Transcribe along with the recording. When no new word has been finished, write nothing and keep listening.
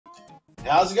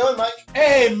How's it going, Mike?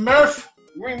 Hey, Murph!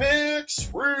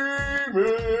 Remix. Mike.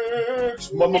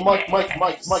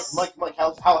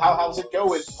 How's it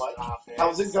going, Mike?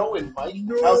 How's it going, Mike?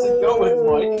 No. How's it going,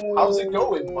 Mike? How's it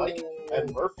going, Mike?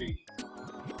 And Murphy.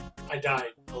 I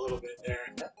died a little bit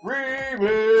there.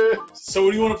 Remix. So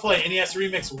what do you want to play? NES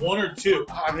Remix 1 or 2?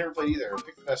 I've never played either.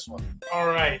 Pick the best one.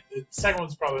 Alright, the second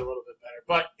one's probably a little bit better.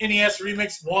 But NES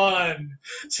Remix 1!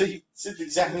 So you said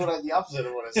exactly the opposite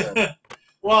of what I said.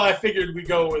 Well, I figured we'd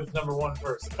go with number 1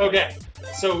 first. Okay,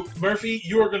 so Murphy,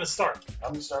 you are going to start.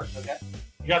 I'm going to start, okay.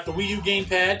 You got the Wii U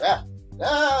gamepad.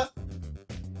 Ah.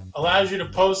 Allows you to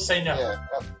post, say no. Yeah.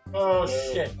 Oh,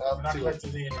 shit. Up We're not to quite it. to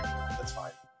the end. That's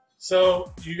fine.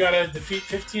 So, you got to defeat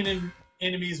 15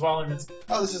 enemies while invincible.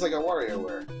 Oh, this is like a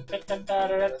WarioWare.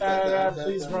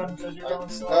 Please run because you're going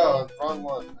slow. Oh, wrong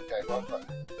one. Okay, wrong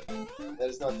button. That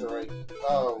is not the right.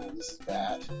 Oh, this is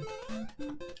bad.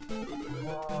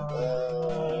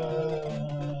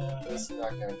 This is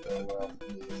not going to go well for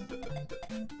me.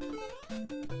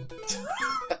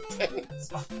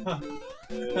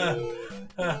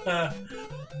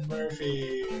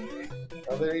 Murphy.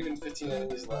 Are there even 15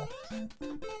 enemies left?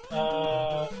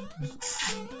 Oh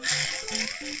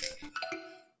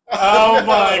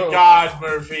my God,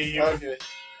 Murphy! Okay.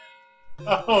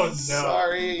 Oh no!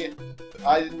 Sorry,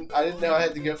 I didn't know I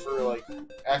had to go for like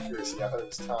accuracy. I thought it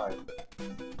was time.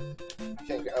 I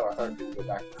can't go. Oh, I thought I couldn't go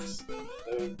backwards.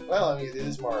 Well, I mean, it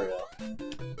is Mario.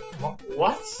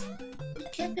 What? You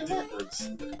can't go backwards.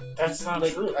 That's not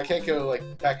true. I can't go like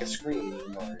back a screen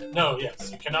in Mario. No,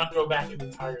 yes, you cannot go back an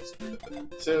entire screen.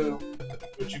 So,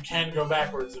 but you can go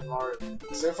backwards in Mario.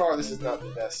 So far, this is not the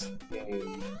best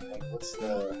game. Like, what's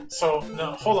the? So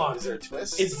no, hold on. Is there a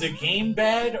twist? Is the game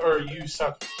bad or you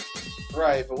suck?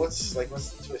 Right, but what's the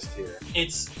twist here?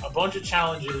 It's a bunch of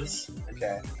challenges.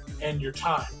 Okay. And your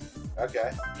time.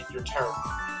 Okay. And you're terrible.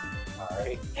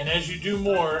 Alright. And as you do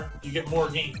more, you get more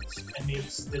games. And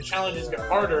the challenges get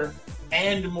harder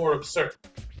and more absurd.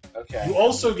 Okay. You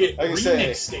also get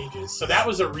remix stages. So that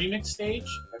was a remix stage.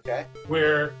 Okay.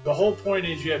 Where the whole point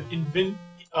is you have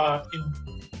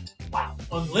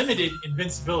unlimited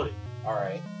invincibility.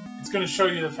 Alright. It's going to show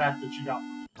you the fact that you got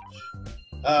one.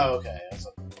 Oh, okay.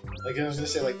 Like I was going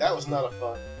to say, like, that was not a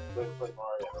fun way to play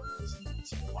Mario.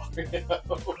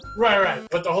 Right.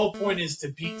 But the whole point is to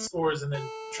beat scores and then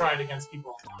try it against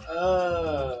people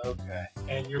online. Okay.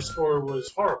 And your score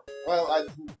was horrible. Well,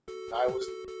 I was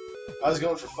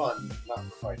going for fun, not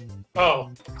for fighting.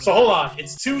 Oh, so hold on.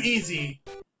 It's too easy,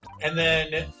 and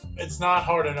then it's not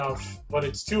hard enough, but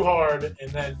it's too hard,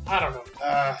 and then I don't know.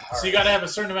 So you got to have a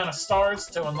certain amount of stars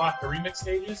to unlock the remix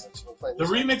stages. The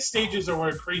remix stages are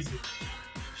where crazy.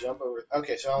 Jump over.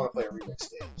 Okay, so I want to play a remix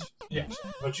stage. Yeah,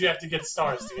 but you have to get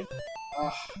stars to get there.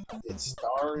 Get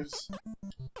stars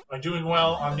by doing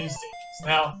well on these stages.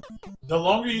 Now, the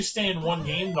longer you stay in one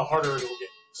game, the harder it will get.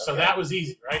 So that was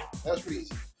easy, right? That was pretty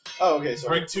easy. Oh, okay. So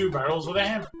break 2 barrels with a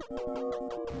hammer.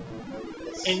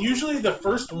 And usually the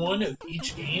first one of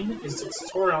each game is a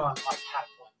tutorial on like how to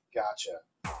play. Gotcha.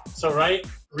 So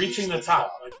reaching the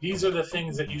top. Like these are the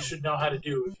things that you should know how to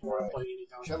do if you want to play any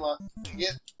time.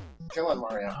 Come on,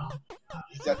 Mario.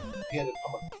 He's got he had a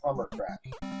plumber crack.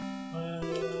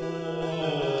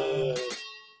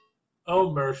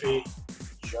 Oh, Murphy.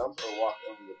 Jump or walk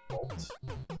over the bolt. So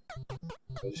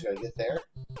I just gotta get there.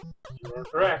 You are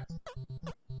correct.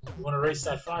 You want to race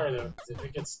that fire though, because if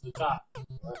it gets to the top,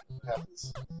 what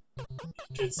happens? It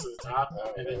gets to the top,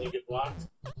 and then you get blocked.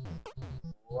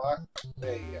 Block.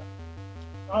 There you go.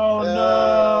 Oh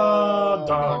no!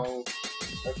 Donk.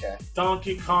 Okay.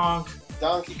 Donkey Kong.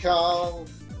 Donkey Kong.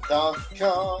 Donkey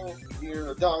Kong.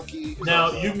 You're a donkey.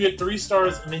 Now you can get 3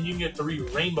 stars, and then you can get 3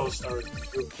 rainbow stars.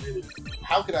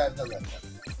 How could I have done that?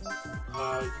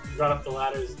 You got up the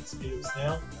ladders at the speed of a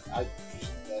snail.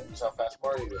 That's how fast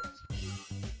Mario goes.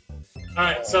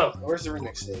 Alright, so where's the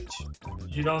remix stage?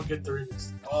 You don't get the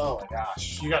remix. Oh my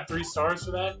gosh. You got 3 stars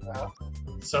for that?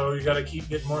 So you gotta keep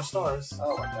getting more stars.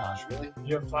 Oh my gosh, really?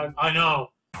 You have 5. I know.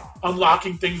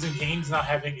 Unlocking things in games not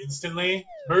having instantly.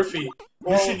 Murphy,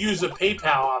 you should use a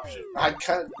PayPal option. I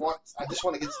just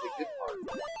want to get to the good part.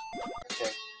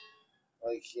 Okay.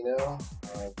 Like,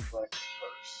 collect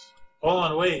first. Hold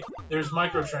on, wait. There's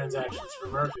microtransactions for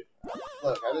Murphy.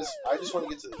 Look, I just want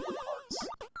to get to the good parts.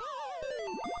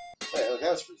 Hey, look,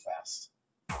 that was pretty fast.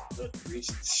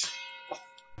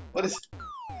 What is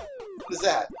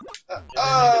that?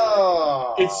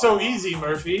 Oh! It's so easy,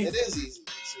 Murphy. It is easy.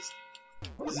 It's just,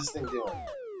 what is this thing doing?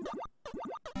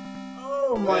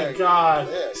 Oh my God!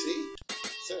 Yeah, see?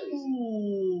 So easy.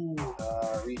 Ooh.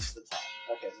 Reach the top.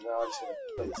 Okay, so now I just want to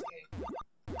play this game.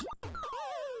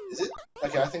 Is it?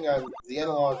 Okay, I think I'm the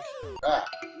analog. Ah.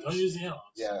 Don't use the analog.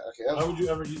 Yeah. Okay. That was, Why would you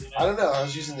ever use an I analog? don't know. I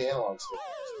was using the analog stick.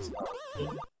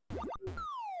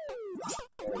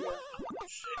 There we go.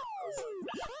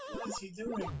 What is he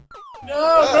doing?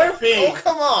 No, Murphy! Oh,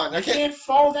 come on! I You can't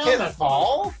fall down can't that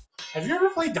fall? Have you ever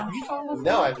played Donkey Kong before?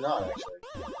 No, I've not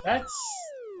actually. That's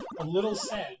a little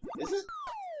sad. Is it?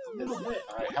 A little bit.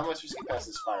 All right. How much we get past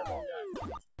this fireball guy?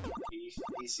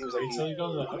 He seems like Wait till you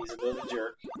go up. he's a bit of a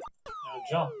jerk. Now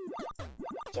jump.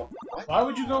 Jump. What? Why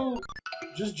would you go?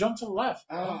 Just jump to the left.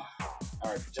 Oh.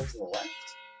 All right. Jump to the left.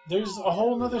 There's a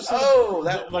whole nother set. Oh,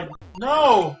 that. Like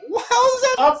no. How is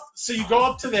that? Up. So you go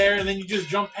up to there and then you just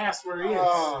jump past where he is.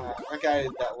 Oh, that guy.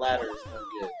 That ladder is no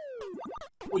good.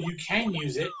 Well, you can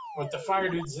use it, but the fire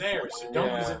dude's there, so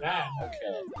don't use it bad.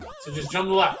 Okay. So just jump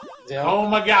left. Yeah. Oh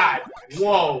my god.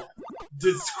 Whoa.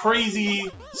 This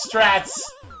crazy strats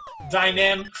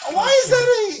dynamic. Why is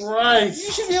that a... Right.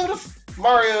 You should be able to...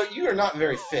 Mario, you are not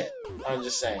very fit. I'm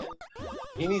just saying.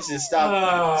 He needs to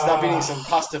stop eating some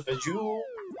pasta fajoule.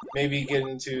 Maybe get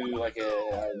into like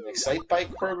an Excite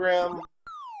Bike program.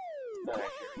 Alright,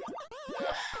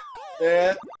 here we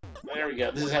go. There we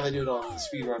go. This is how they do it on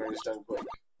speedrunners done quick.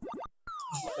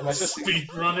 Am I supposed to...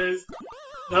 Speedrunners?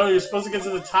 No, you're supposed to get to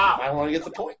the top. I want to get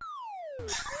the point.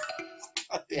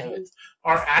 God damn it.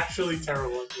 Are actually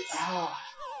terrible at this. Ah,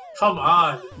 Come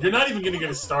on. You're not even going to get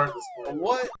a star at this point.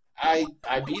 what? I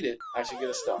beat it. I should get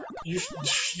a star. You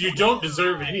don't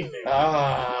deserve anything.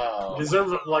 Oh. You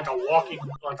deserve like a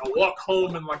walk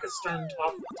home and like a stern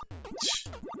top.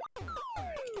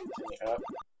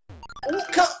 Oh,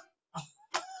 come...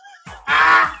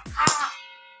 I'm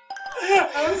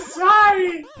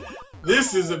sorry.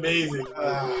 This is amazing.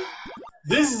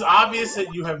 This is obvious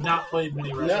that you have not played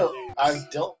many retro games. I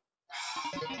don't.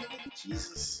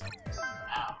 Jesus.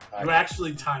 Wow. You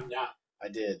actually timed out. I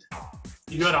did.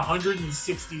 You had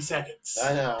 160 seconds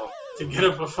I know. to get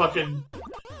up a fucking...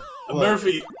 Look,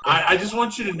 Murphy, I just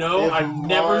want you to know if I've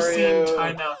never seen Mario-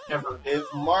 timeout ever. If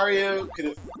Mario could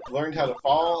have learned how to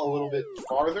fall a little bit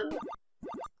farther,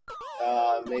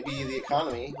 maybe the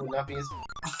economy would not be as...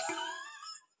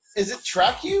 Is it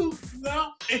track you?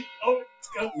 No, it's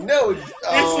No. It's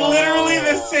literally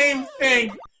the same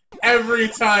thing every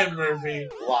time, Murphy.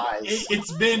 Lies.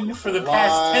 It's been for the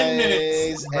past 10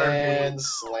 minutes, Lies Murphy. and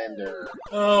slander.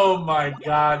 Oh my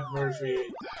God, Murphy.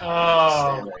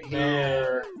 Oh, Slander man.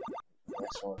 here.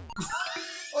 Next one.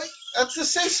 Wait, that's the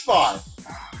safe spot.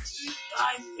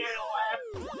 I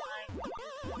can't laugh.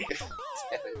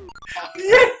 Damn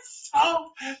it.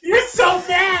 You're so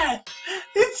mad.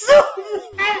 It's so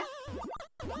mad.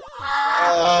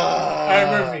 Alright,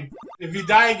 Murphy. If you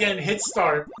die again, hit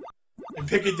start and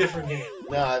pick a different game.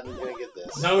 No, I'm gonna get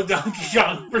this. No Donkey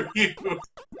Kong for you.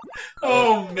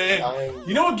 Oh man.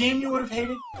 You know what game you would have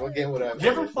hated? What game would I have You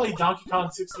ever hated? played Donkey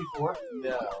Kong 64?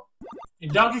 No.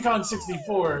 In Donkey Kong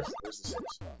 64, Where's the safe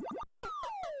spot?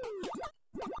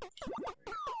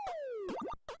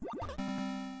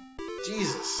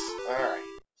 Jesus. Alright.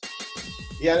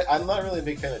 Yeah, I'm not really a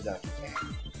big fan of Donkey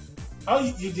Kong.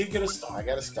 oh, you did get a star. I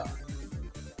got a star.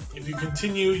 If you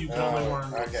continue, you can only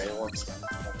earn. Okay, one star.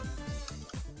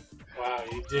 Wow,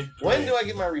 you did. When do I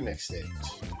get my remix stage?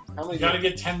 How many? You gotta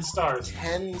get 10 stars.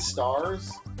 10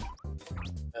 stars?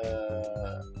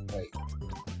 Wait.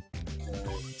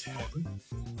 10.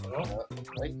 Well,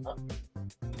 Wait. just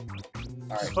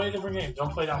Alright. play a different game.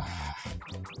 Don't play Donkey.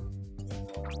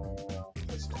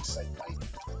 Play some Excite Bike.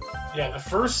 Yeah, the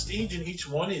first stage in each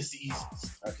one is the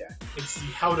easiest. Okay. It's the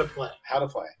how to play. How to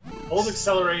play. Hold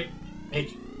accelerate,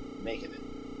 make it. Making it.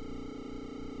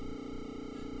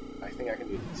 I think I can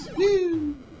do this.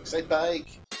 Woo! Excite Bike!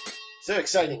 So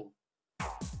exciting!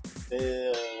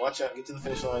 Watch out, get to the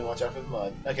finish line, watch out for the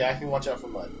mud. Okay, I can watch out for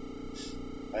mud.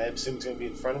 I assume it's going to be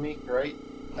in front of me, right?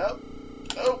 Oh!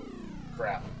 Oh!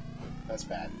 Crap. That's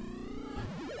bad.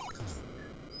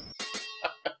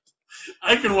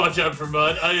 I can watch out for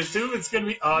mud. I assume it's gonna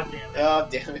be. Oh damn it! Oh,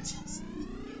 damn it.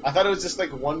 I thought it was just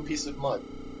like one piece of mud.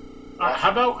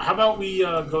 How about we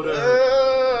go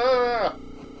to?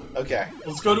 Okay.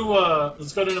 Let's go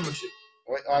to number 2.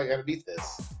 Wait, I gotta beat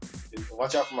this.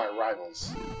 Watch out for my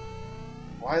rivals.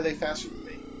 Why are they faster than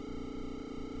me?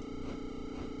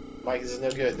 Mike, this is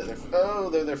no good.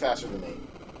 They're faster than me.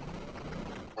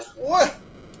 What?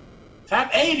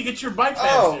 Tap A to get your bike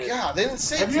faster. Oh god, they didn't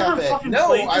say Have you tap ever A. fucking No,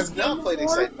 played this I've game not played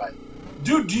before? Excite Bike.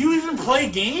 Dude, do you even play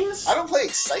games? I don't play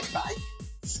Excite Bike.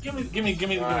 Just give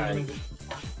me. Alright.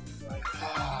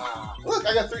 Look,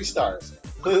 I got 3 stars.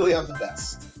 Clearly, I'm the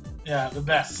best. Yeah, the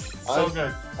best. So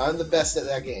good. I'm the best at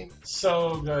that game.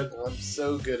 So good. I'm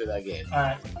so good at that game.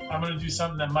 Alright, I'm gonna do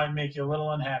something that might make you a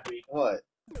little unhappy. What?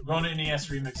 We're going to NES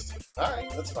Remix 2.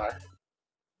 Alright, that's fine.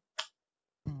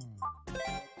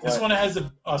 This one has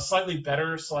a slightly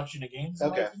better selection of games, in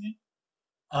my opinion.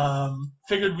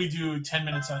 Figured we do 10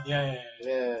 minutes on... Yeah.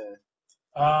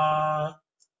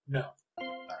 No.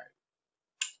 Alright.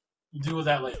 We'll deal with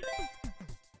that later.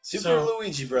 Super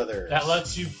Luigi Brothers. That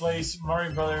lets you play Super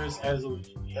Mario Brothers as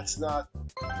Luigi. That's not...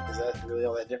 Is that really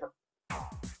all that different?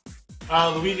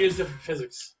 Luigi has different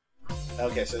physics.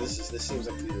 Okay, so this seems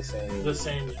like to be the same. The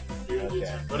same.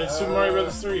 Okay. But it's Super Mario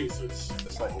Brothers 3, so it's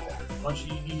slightly better. Much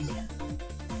easier.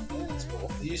 That's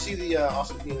cool. Did you see the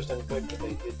awesome themes done quick that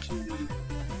they did to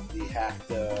the hacked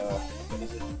what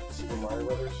is it? Super Mario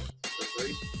Brothers for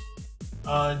 3?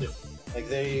 No. Like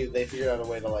they figured out a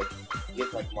way to like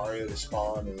get like Mario to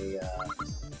spawn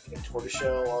a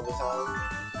tortoiseshell all the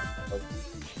time. Like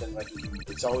then like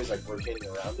it's always like rotating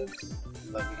around it.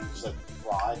 And, like you can just like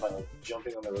fly by like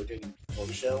jumping on the rotating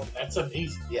tortoiseshell. That's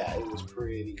amazing. Yeah, it was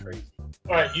pretty crazy.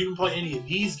 All right, you can play any of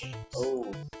these games.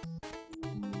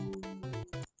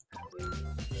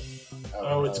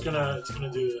 It's gonna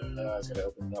do that. It's gonna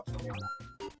open it up for me.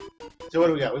 So what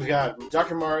do we got? We've got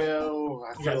Dr. Mario.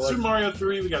 We got Super Mario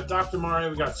 3. We got Dr. Mario.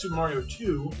 We got Super Mario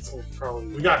 2.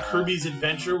 We got Kirby's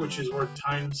Adventure, which is worth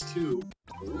 ×2.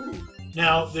 Ooh.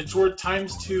 Now it's worth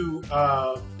 ×2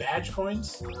 badge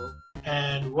coins.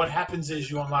 And what happens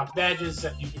is you unlock badges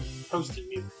that you can post in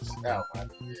mirrors. Oh,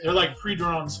 they're like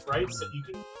pre-drawn sprites that you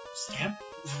can stamp.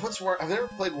 I've never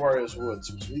played Wario's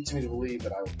Woods, which leads me to believe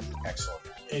that I would be excellent.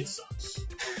 It sucks.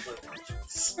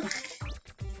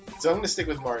 So I'm going to stick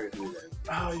with Mario 3 then.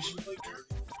 Oh, you should play Kirby.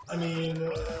 I mean,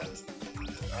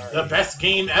 the best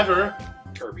game ever.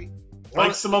 Kirby.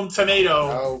 Maximum Tomato.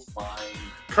 Oh, fine.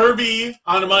 Kirby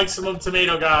on a Maximum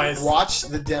Tomato, guys. Watch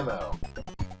the demo.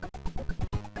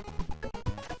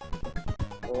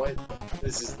 What?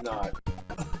 This is not.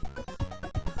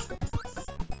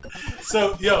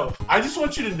 So, yo, I just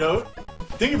want you to note,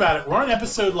 think about it, we're on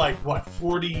episode, like, what,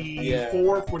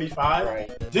 44, 45? Right.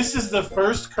 This is the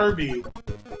first Kirby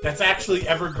that's actually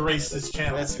ever graced this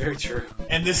channel. That's very true.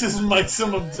 And this is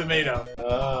Maximum Tomato.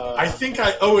 I think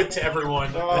I owe it to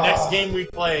everyone. The next game we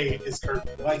play is Kirby.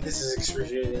 Like, this is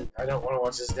excruciating. I don't want to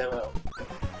watch this demo.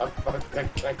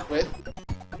 Can I quit?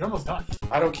 You're almost done.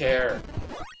 I don't care.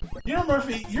 You know,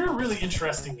 Murphy, you're a really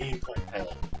interesting game player.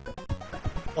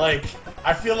 Like,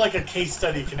 I feel like a case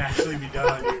study can actually be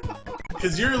done on you.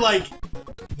 Because you're like,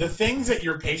 the things that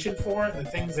you're patient for and the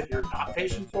things that you're not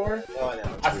patient for, I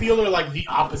know. I feel are like the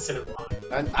opposite of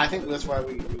mine. I think that's why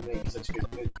we make such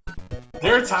good.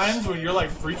 There are times where you're like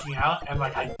freaking out and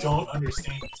like, I don't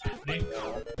understand what's happening.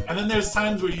 And then there's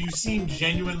times where you seem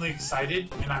genuinely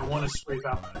excited and I want to scrape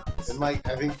out my eyes. And Mike,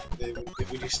 I think if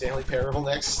we do Stanley Parable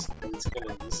next, this is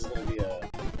gonna be a.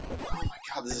 Oh my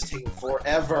god, this is taking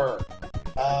forever.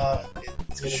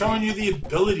 It's showing you the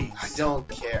abilities. I don't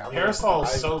care. Parasol is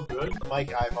so good.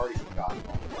 Mike, I've already forgotten.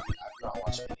 I've not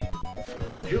watched any of them.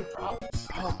 You have problems.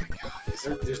 Oh my god,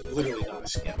 there's literally not a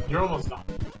skip. You're almost done.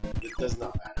 It does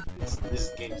not matter. This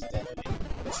game is dead to me.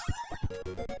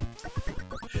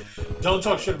 Don't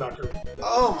talk shit about Kirby.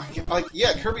 Oh my god, like,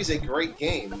 yeah, Kirby's a great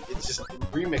game. It's just a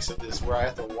remix of this where I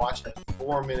have to watch a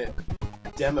 4-minute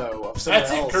demo of something else.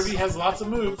 That's it. Kirby has lots of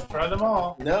moves. Try them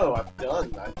all. No, I'm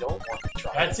done. I don't want to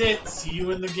try. That's it. See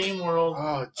you in the game world.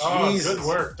 Oh, Oh, Jesus. good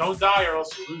work. Don't die or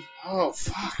else you lose. Oh,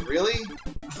 fuck. Really?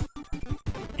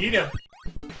 Eat him.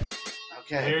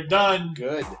 Okay. You're done.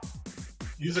 Good.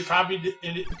 Use a copy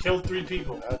and it killed 3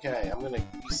 people. Okay, I'm gonna...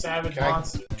 You savage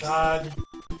monster. God.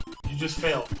 You just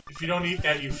failed. If you don't eat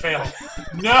that, you fail.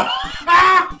 No! How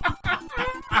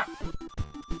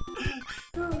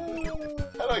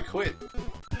do I quit?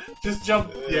 Just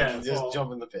jump. Yeah. Just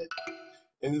jump in the pit.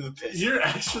 Into the pit. You're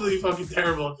actually fucking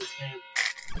terrible at this game.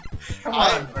 Come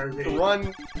on, Murphy.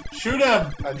 Run. Shoot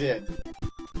him. I did.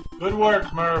 Good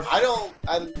work, Murph. I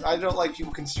don't like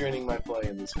people constraining my play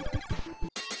in this way.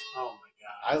 Oh my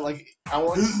god. I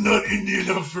want. This is not Indian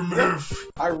enough for Murph.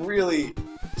 I really.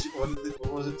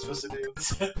 What was it supposed to do?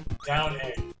 Down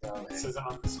A. Down A. It says it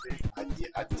on the screen. I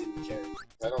didn't care.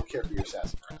 I don't care for your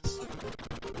sassafras.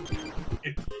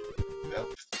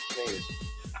 Nope. Made it.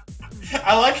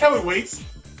 I like how it waits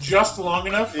just long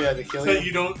enough to kill so that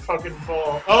you don't fucking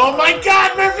fall. Oh my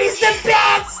god, Murphy's the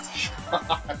best!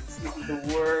 It's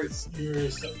the worst. You're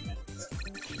so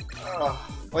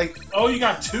bad. Oh, you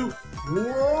got 2.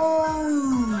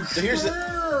 Whoa! So here's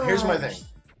my thing.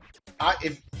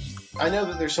 I know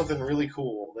that there's something really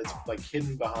cool that's like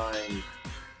hidden behind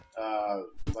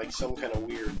like some kind of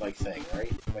weird like thing,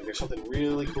 right? Like there's something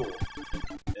really cool,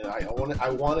 and I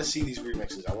want to see these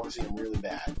remixes. I want to see them really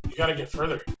bad. You gotta get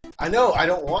further. I know. I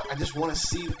just want to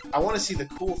see. I want to see the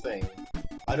cool thing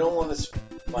I don't want to.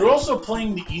 You're also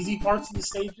playing the easy parts of the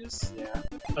stages. Yeah.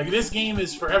 Like, this game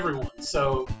is for everyone,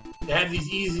 so they have these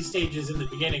easy stages in the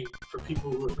beginning for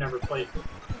people who have never played them.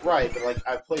 Right, but like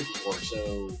I've played before,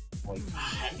 so like.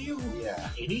 Have you? Yeah.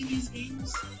 Any of these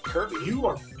games? Kirby. You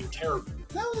are being terrible.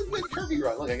 That was a good Kirby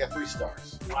run. Look, I got 3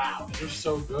 stars. Wow, you're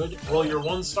so good. Well, you're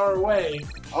 1 star away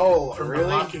Oh, from really?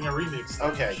 unlocking a remix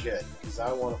stage. Okay, good. Because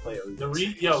I want to play a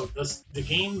remix. The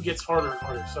game gets harder and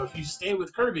harder. So if you stay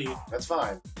with Kirby, That's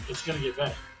fine. it's gonna get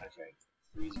better. Okay.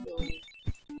 Freeze ability.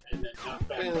 And then knock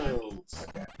back. Boom.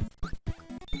 Okay.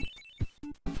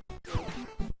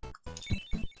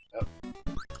 Oh.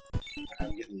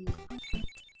 I'm getting.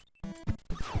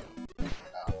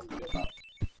 I want to go up.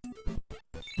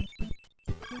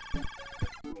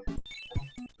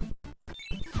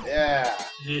 Yeah.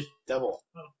 Yeah. Double.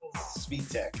 Speed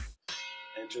tech.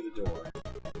 Enter the door.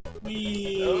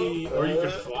 Whee! Or you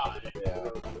could fly. Yeah.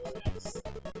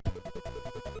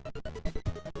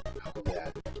 Yeah.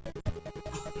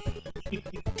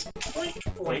 Boink,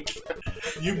 boink.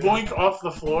 You boink off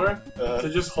the floor, so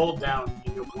just hold down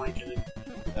and you'll boink and then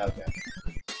Okay.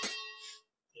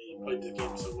 you played the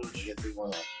game so much. Get through one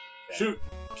up. Okay. Shoot!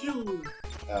 Pew!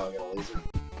 Oh, I got a laser.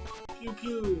 Pew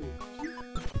pew!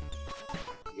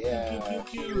 Yeah. Pew,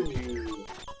 pew,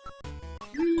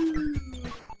 pew.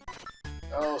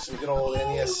 Oh, some good old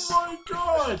NES. Oh my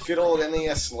god! Good old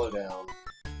NES slowdown.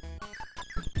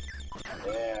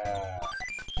 Yeah.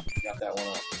 Got that one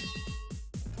up.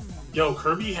 Yo,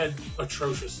 Kirby had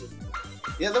atrocious looking.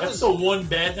 Yeah, that That's was. the one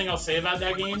bad thing I'll say about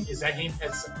that game, is that game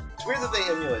has It's weird that they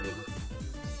emulated it.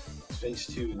 Phase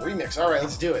 2 remix. Alright,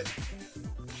 let's do it.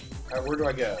 Alright, where do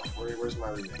I go? Where's my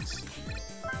remix?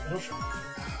 I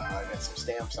got some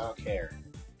stamps, I don't care.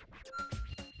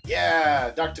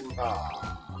 Yeah, Dr.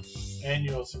 And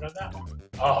you also got that one.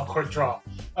 Oh, quick draw.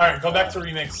 Alright, go back to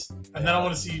remix. And then I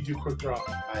want to see you do quick draw.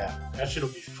 Oh, yeah. That shit'll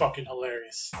be fucking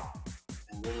hilarious.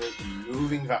 And then there's the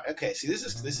moving valve. Okay, see, this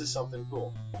is something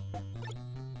cool.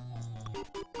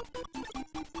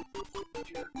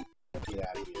 Get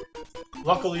out of here.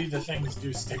 Luckily, the things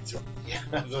do stick to them. Yeah,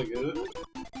 I was like, ooh.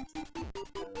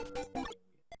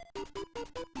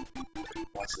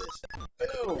 Watch this.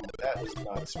 Boom! That was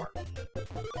not smart.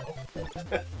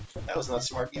 That was not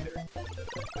smart either.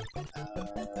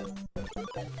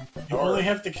 You only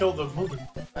have to kill the moving.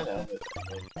 I know, but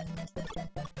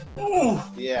Ooh!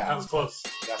 yeah, That was close.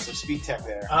 got some speed tech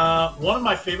there. One of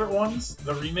my favorite ones,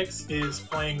 the remix, is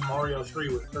playing Mario 3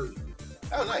 with Kirby.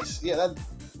 Oh, nice. Yeah,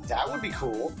 that would be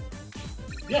cool.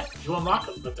 Yeah, you unlock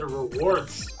them, but they're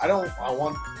rewards.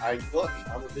 Look,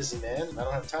 I'm a busy man. I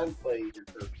don't have time to play your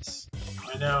Kirby's.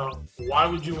 I know. Why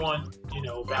would you want,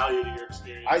 value to your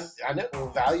experience? I know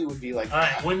value would be like.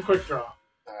 Alright, win quick draw.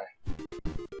 Alright.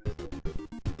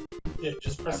 Yeah,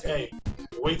 just press Okay. A.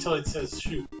 Wait till it says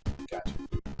shoot. Gotcha.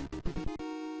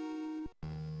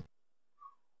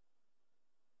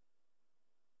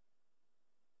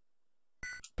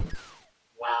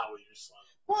 Wow, you're slow.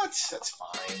 What? That's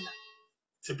fine.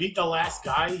 To beat the last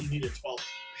guy, you need a 12.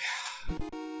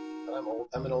 But I'm old.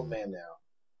 I'm an old man now.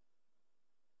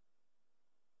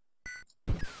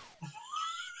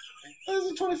 That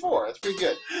was a 24. That's pretty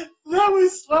good. That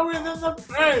was slower than the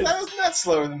first. That was not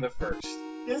slower than the first.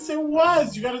 Yes, it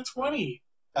was. You got a 20.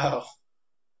 Oh.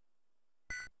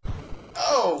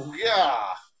 Oh, yeah.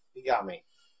 You got me.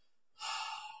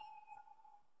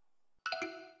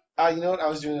 You know what? I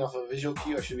was doing it off of a visual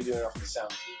cue. I should be doing it off of the sound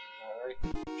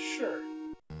cue. Alright? Sure.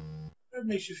 That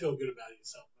makes you feel good about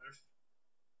yourself,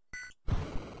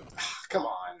 Murph. Come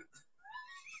on.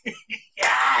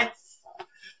 Yes!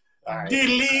 Alright.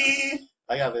 Diddly!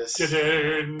 I got this.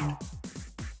 Da-dun.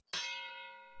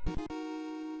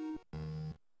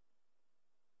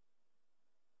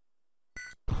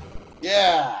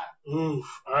 Yeah! Oof.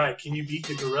 Alright, can you beat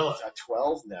the gorilla? Got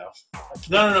 12? No.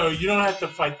 No. You don't have to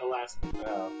fight the last one.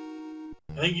 No.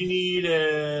 I think you need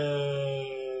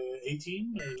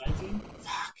 18 or 19?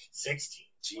 Fuck. 16.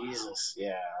 Jesus.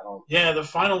 Yeah, I don't. Yeah, the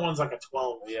final one's like a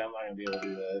 12. Yeah, I'm not gonna be able to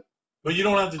do that. But you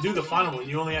don't have to do the final one.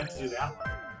 You only have to do that one.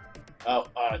 Oh,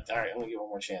 alright. I'm gonna give one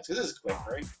more chance. Because this is quick,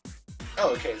 right? Oh,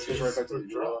 okay. This goes right back to the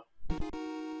gorilla.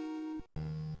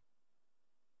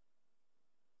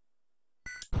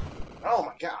 Oh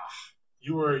my gosh.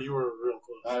 You were real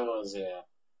close. I was, yeah.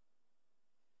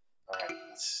 Alright,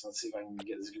 let's see if I can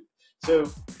get this good. So,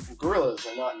 gorillas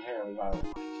are not inherently violent.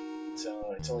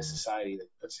 So, it's only society that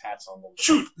puts hats on them.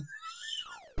 Shoot!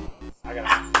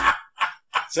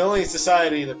 It's only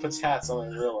society that puts hats on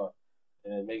a gorilla.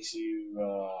 And it makes you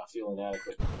feel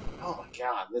inadequate. Oh my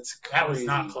god, that's crazy. That was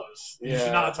not close. You Yeah.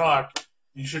 should not talk.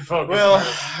 You should focus. Well,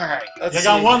 Murph. alright. You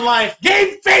got one life.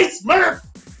 Game face, Murph!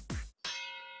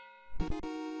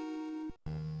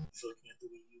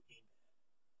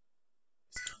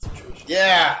 concentration.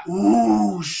 Yeah.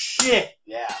 Ooh, shit.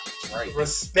 Yeah, that's right.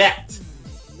 Respect.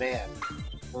 Man.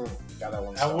 Got that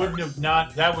one. That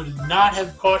would not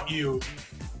have caught you.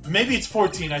 Maybe it's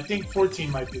 14. I think 14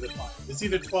 might be the fun. It's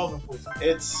either 12 or 14.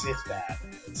 It's bad.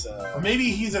 It's Or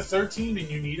maybe he's a 13 and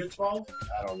you need a 12.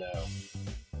 I don't know.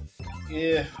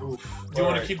 Yeah. Oof. Do you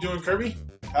want to keep doing Kirby?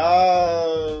 I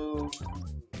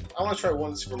want to try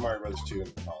one Super Mario Bros. 2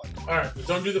 and call it. All right, but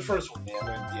don't do the first one.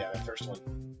 Yeah, the first one.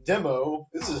 Demo.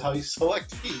 This is how you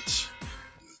select Peach.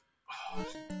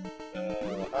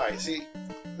 Alright, see,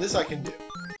 this I can do.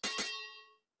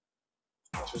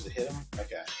 Am I supposed to hit him?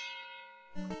 Okay.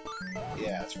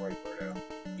 Yeah, that's right, Birdo.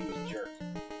 He was a jerk.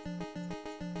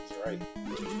 That's right.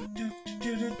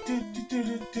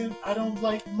 I don't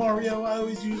like Mario. I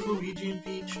always use Luigi and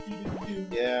Peach.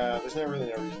 Yeah, there's no reason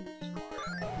to use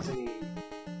Mario.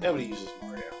 Nobody uses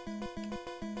Mario.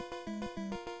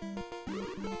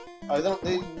 Oh, don't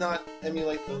they not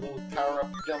emulate the little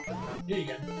power-up jump? Yeah, you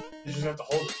can. You just have to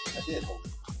hold it. I did hold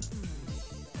it.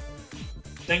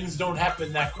 Things don't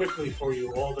happen that quickly for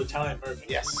you all the time, Murphy.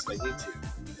 Yes, they need to.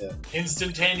 Yeah.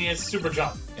 Instantaneous super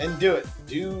jump. And do it.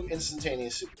 Do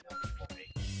instantaneous super jump for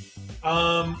me.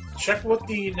 Check what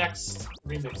the next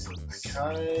remix is.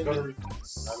 Go to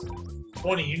remix.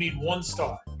 20. You need 1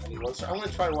 star. I need 1 star. I'm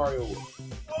gonna try Wario Wood.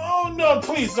 Oh no!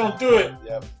 Please don't do it.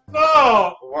 Yep.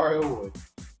 No. Wario Wood.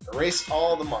 Erase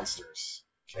all the monsters.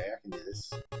 Okay, I can do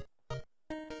this.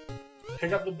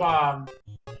 Pick up the bomb.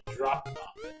 Drop the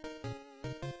bomb.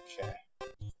 Okay.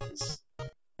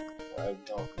 I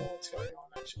don't know what's going on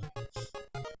actually.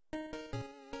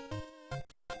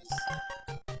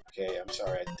 Okay, I'm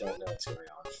sorry, I don't know what's going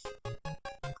on.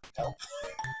 Help.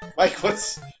 Mike, what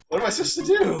am I supposed to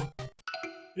do?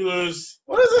 You lose.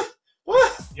 What is it?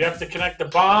 What? You have to connect the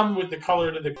bomb with the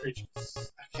color to the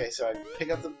creatures. Okay, so I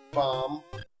pick up the bomb,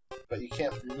 but you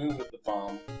can't move with the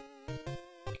bomb.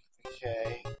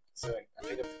 Okay, so I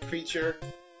pick up the creature.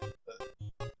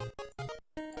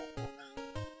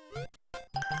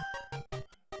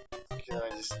 Can I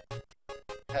just...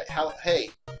 Hey!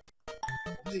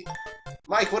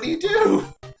 Mike, what do you do?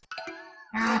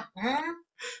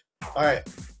 Alright.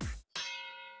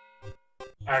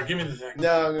 Alright, give me the thing.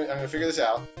 No, I'm gonna figure this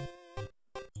out.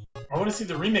 I want to see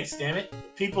the remix, damn it.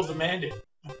 People demand it.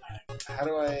 How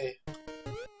do I...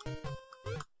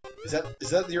 Is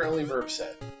that your only verb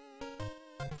set?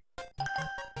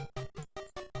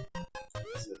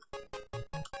 Is it...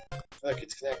 Look,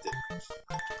 it's connected.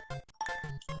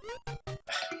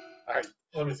 Alright.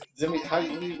 Let me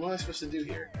think. What am I supposed to do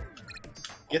here?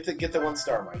 Get the 1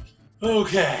 star, Mike.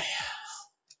 Okay.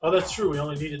 Oh, that's true. We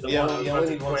only needed the one. Yeah, you only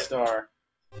need 1 star.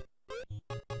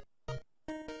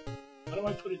 How do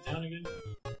I put it down again?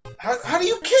 How do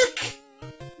you kick?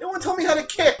 No one told me how to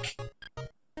kick.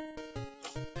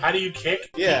 How do you kick?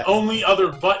 Yeah. The only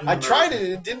other button. I tried it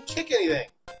and it didn't kick anything.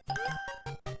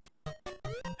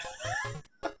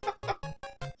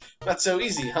 Not so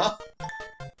easy, huh?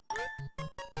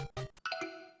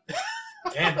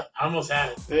 Damn it. I almost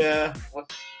had it. Yeah.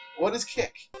 What is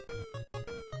kick?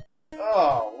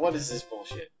 Oh, what is this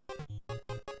bullshit?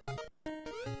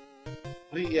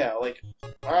 Yeah, like,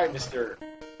 alright, mister.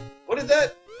 What did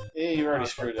that? Yeah, you already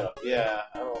screwed up. Yeah,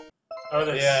 I don't...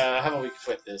 Oh, yeah, how about we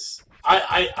quit this?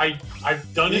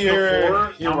 I've done it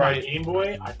before you're on right. my Game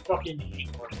Boy. I fucking hate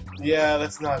it. Yeah,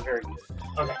 that's not very good.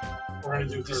 Okay, we're gonna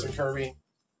do Just Kirby.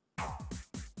 a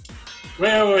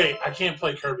Kirby. Wait. I can't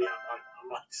play Kirby on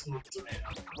my Smooth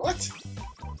Tomato. What?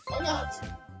 Why not?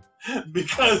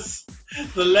 Because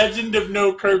the legend of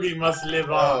no Kirby must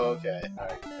live on. Oh, okay.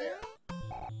 Alright, fair.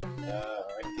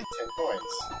 I get 10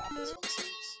 coins. This one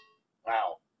seems...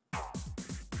 Wow.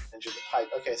 Enter the pipe.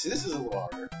 Okay, so this is a little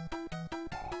harder.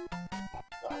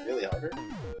 Not really harder.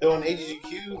 Though on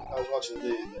AGQ, I was watching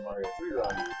the Mario 3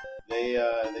 run,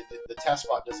 the task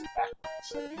spot does it backwards.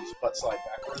 So if you use butt slide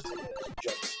backwards, and it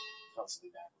jumps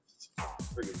constantly backwards. It's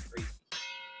pretty crazy.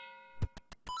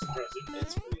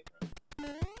 It's pretty incredible.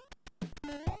 There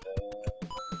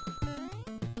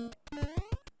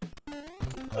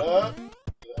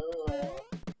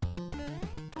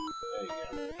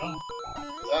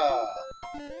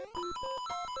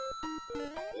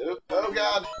you go. Oh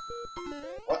god!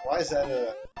 Why is that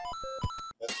a...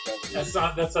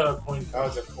 That's a coin. Oh,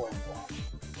 it's a coin block.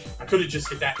 I could have just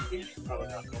hit that. Probably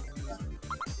not.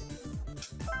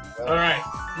 Alright,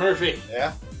 Murphy.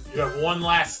 Yeah? You have 1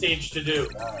 last stage to do.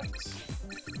 Nice.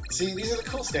 See, these are the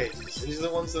cool stages. These are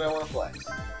the ones that I want to play.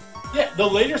 Yeah, the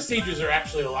later stages are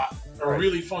actually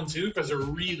really fun too, because they're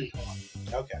really fun.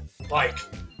 Okay. Like,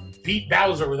 beat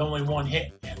Bowser with only 1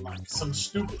 hit, and like some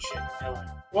stupid shit. You're like,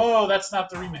 whoa, that's not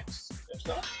the remix. It's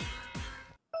not.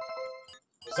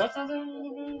 Is that not the...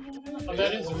 Oh,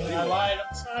 that is. I lied.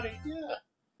 I'm sorry. Yeah.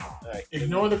 Alright.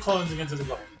 Ignore the clones and get to the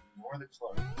button. Ignore the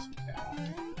clones. Okay.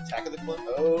 Attack of the clone.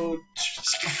 Oh.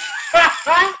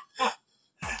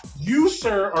 You,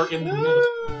 sir, are in the middle.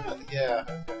 Yeah.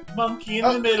 Okay. Monkey in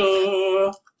the middle.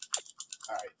 Alright.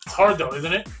 It's hard, though,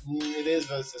 isn't it? It is,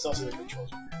 but it's also the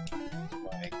controls.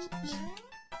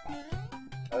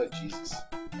 Oh, Jesus.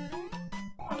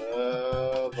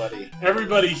 Oh, buddy.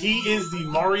 Everybody, he is the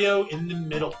Mario in the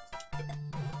middle.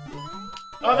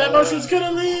 Oh, that motion's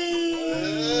gonna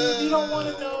leave! You don't want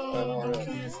it, though. Don't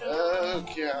kill yourself. Oh,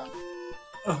 God.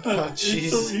 Oh, jeez.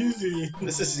 It's so easy.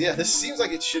 This seems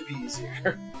like it should be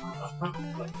easier.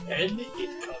 And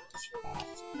it comes from...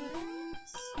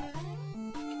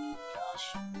 Gosh.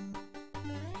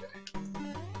 Okay.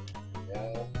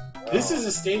 Yeah. This is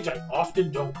a stage I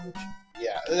often don't go to.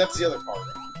 Yeah, that's the other part of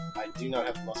it. I do not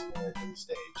have the muscle memory for the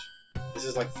stage. This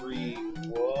is like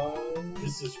 3-1.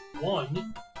 This is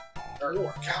 1. Or,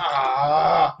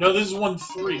 God. No, this is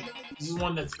 1-3. This is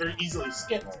one that's very easily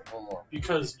skipped. Right, one more.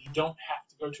 Because you don't have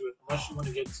to go to it unless you want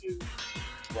to get to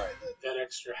that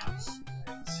extra house.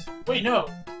 Right. Wait, no.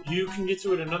 You can get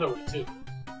to it another way, too.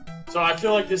 So I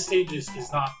feel like this stage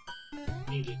is not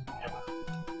needed ever.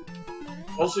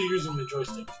 Also using the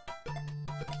joystick.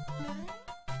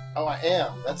 Oh, I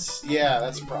am. That's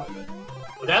private.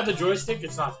 Without the joystick,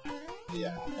 it's not that.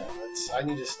 Yeah, I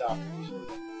need to stop using it.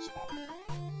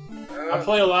 I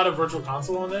play a lot of Virtual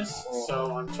Console on this,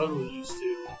 so I'm totally used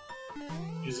to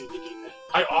using the D-pad.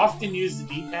 I often use the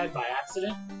D-pad by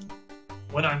accident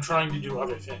when I'm trying to do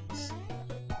other things.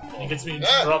 And it gets me in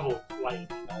trouble, like...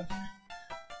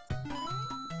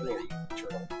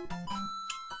 Turtle.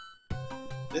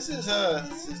 This is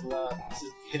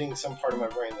hitting some part of my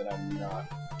brain that I'm not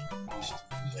used to.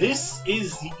 This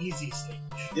is the easy stage.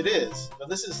 It is, but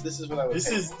this is what I would. This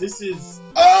is.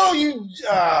 Oh, you!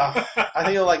 I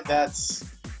feel like that's.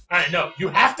 All right, no, you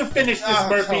have to finish this,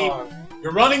 Murphy.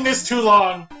 You're running this too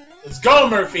long. Let's go,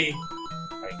 Murphy.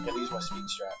 All right, gotta use my speed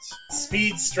strats.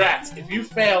 Speed strats. If you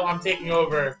fail, I'm taking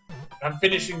over. I'm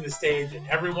finishing the stage, and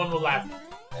everyone will laugh.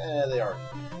 They are.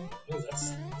 Ooh,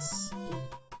 that's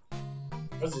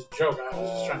a joke. I was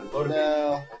just trying to motivate.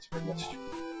 No, that's pretty much true.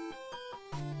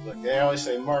 Look, they always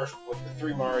say, Murph, with the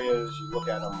 3 Marios, you look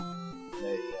at them, and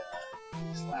they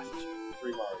just laugh at you.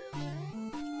 3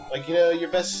 Marios. Like, your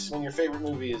best, when your favorite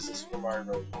movie is the Super Mario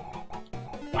Bros.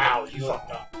 Wow, you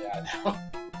fucked up. Yeah, I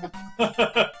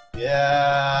know.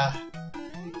 Yeah.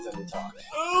 He was under talk.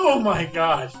 Oh my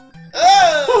gosh.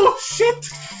 Ah! Oh, shit!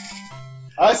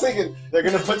 I was thinking, they're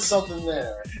gonna put something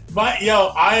there.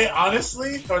 I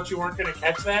honestly thought you weren't gonna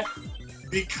catch that,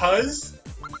 because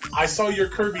I saw your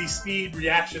Kirby speed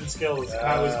reaction skills, and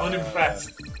I was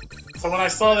unimpressed. So when I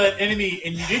saw that enemy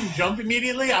and you didn't jump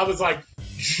immediately, I was like,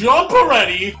 jump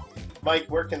already! Mike,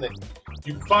 where can they...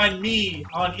 You can find me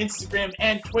on Instagram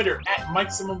and Twitter at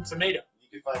MikeSimumTomato.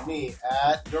 You can find me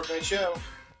at Dork Night Show.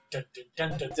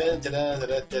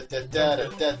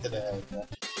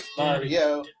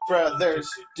 Mario Brothers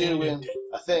doing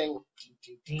a thing.